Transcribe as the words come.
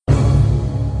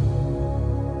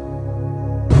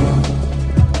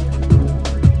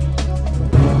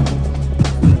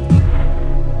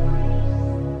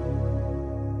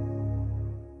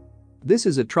This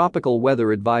is a tropical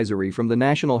weather advisory from the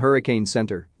National Hurricane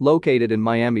Center, located in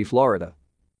Miami, Florida.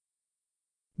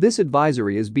 This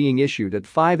advisory is being issued at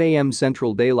 5 a.m.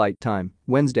 Central Daylight Time,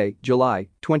 Wednesday, July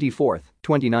 24,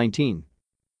 2019.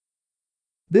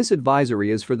 This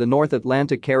advisory is for the North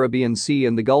Atlantic Caribbean Sea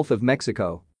and the Gulf of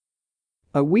Mexico.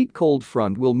 A weak cold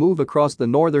front will move across the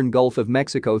northern Gulf of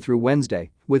Mexico through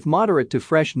Wednesday, with moderate to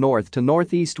fresh north to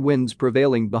northeast winds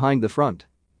prevailing behind the front.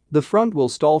 The front will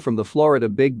stall from the Florida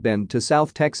Big Bend to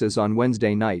South Texas on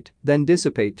Wednesday night, then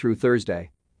dissipate through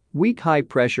Thursday. Weak high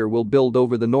pressure will build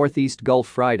over the northeast Gulf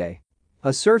Friday.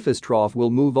 A surface trough will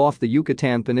move off the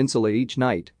Yucatan Peninsula each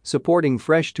night, supporting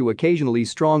fresh to occasionally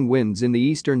strong winds in the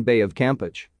eastern Bay of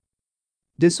Campeche.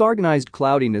 Disorganized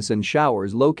cloudiness and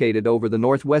showers located over the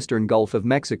northwestern Gulf of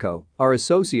Mexico are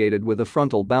associated with a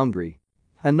frontal boundary.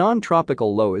 A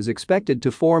non-tropical low is expected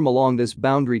to form along this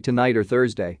boundary tonight or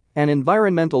Thursday, and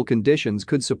environmental conditions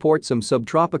could support some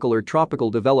subtropical or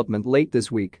tropical development late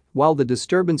this week, while the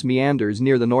disturbance meanders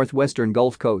near the northwestern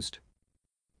Gulf Coast.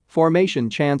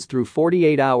 Formation chance through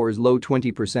 48 hours low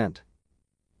 20%.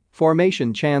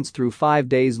 Formation chance through 5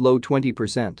 days low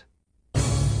 20%.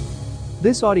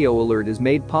 This audio alert is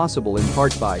made possible in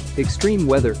part by Extreme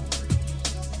Weather.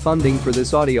 Funding for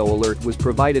this audio alert was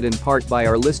provided in part by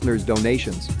our listeners'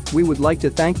 donations. We would like to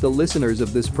thank the listeners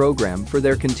of this program for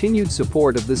their continued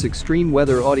support of this Extreme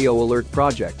Weather Audio Alert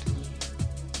project.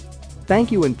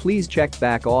 Thank you, and please check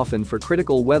back often for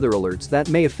critical weather alerts that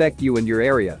may affect you and your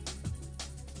area.